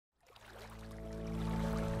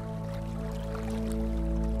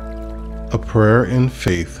A prayer in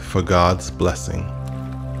faith for God's blessing.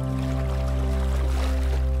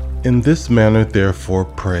 In this manner therefore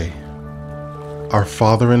pray. Our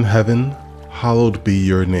Father in heaven, hallowed be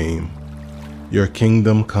your name. Your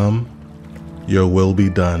kingdom come, your will be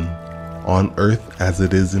done, on earth as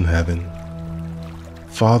it is in heaven.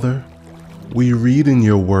 Father, we read in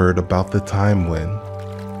your word about the time when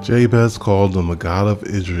Jabez called on the God of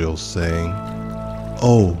Israel, saying,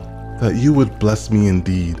 "Oh, that you would bless me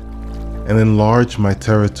indeed, and enlarge my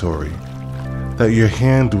territory, that your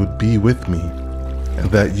hand would be with me, and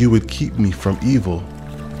that you would keep me from evil,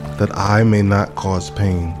 that I may not cause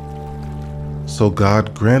pain." So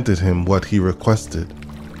God granted him what he requested.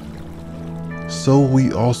 So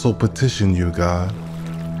we also petition you, God,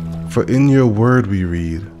 for in your word we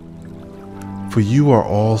read, "For you are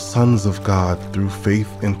all sons of God through faith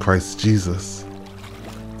in Christ Jesus.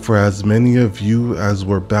 For as many of you as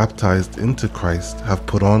were baptized into Christ have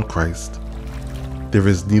put on Christ. There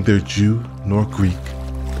is neither Jew nor Greek.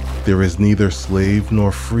 There is neither slave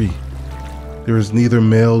nor free. There is neither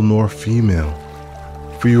male nor female.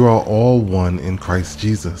 For you are all one in Christ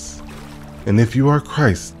Jesus. And if you are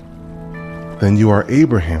Christ, then you are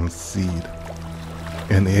Abraham's seed,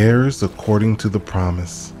 and heirs according to the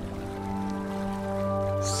promise.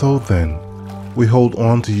 So then, we hold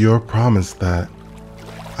on to your promise that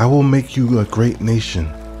I will make you a great nation.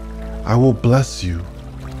 I will bless you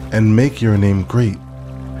and make your name great,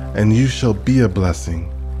 and you shall be a blessing.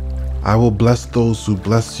 I will bless those who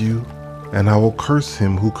bless you, and I will curse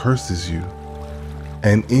him who curses you.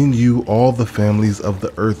 And in you all the families of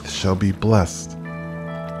the earth shall be blessed.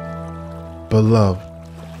 Beloved,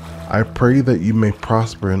 I pray that you may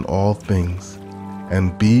prosper in all things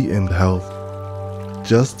and be in health,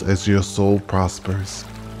 just as your soul prospers.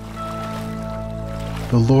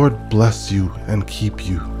 The Lord bless you and keep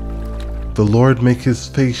you. The Lord make his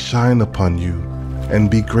face shine upon you and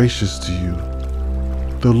be gracious to you.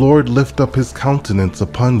 The Lord lift up his countenance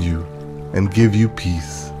upon you and give you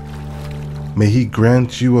peace. May he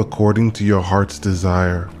grant you according to your heart's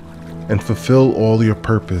desire and fulfill all your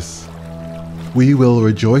purpose. We will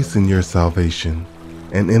rejoice in your salvation,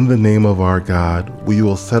 and in the name of our God we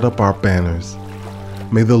will set up our banners.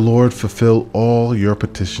 May the Lord fulfill all your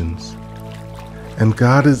petitions. And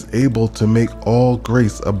God is able to make all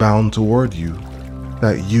grace abound toward you,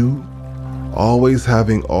 that you, always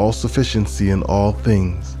having all sufficiency in all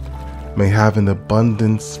things, may have an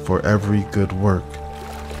abundance for every good work.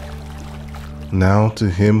 Now to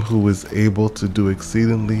him who is able to do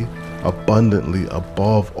exceedingly abundantly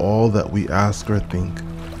above all that we ask or think,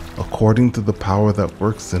 according to the power that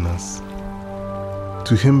works in us.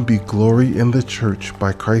 To him be glory in the church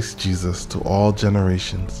by Christ Jesus to all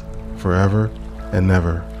generations, forever and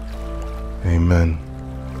ever. Amen.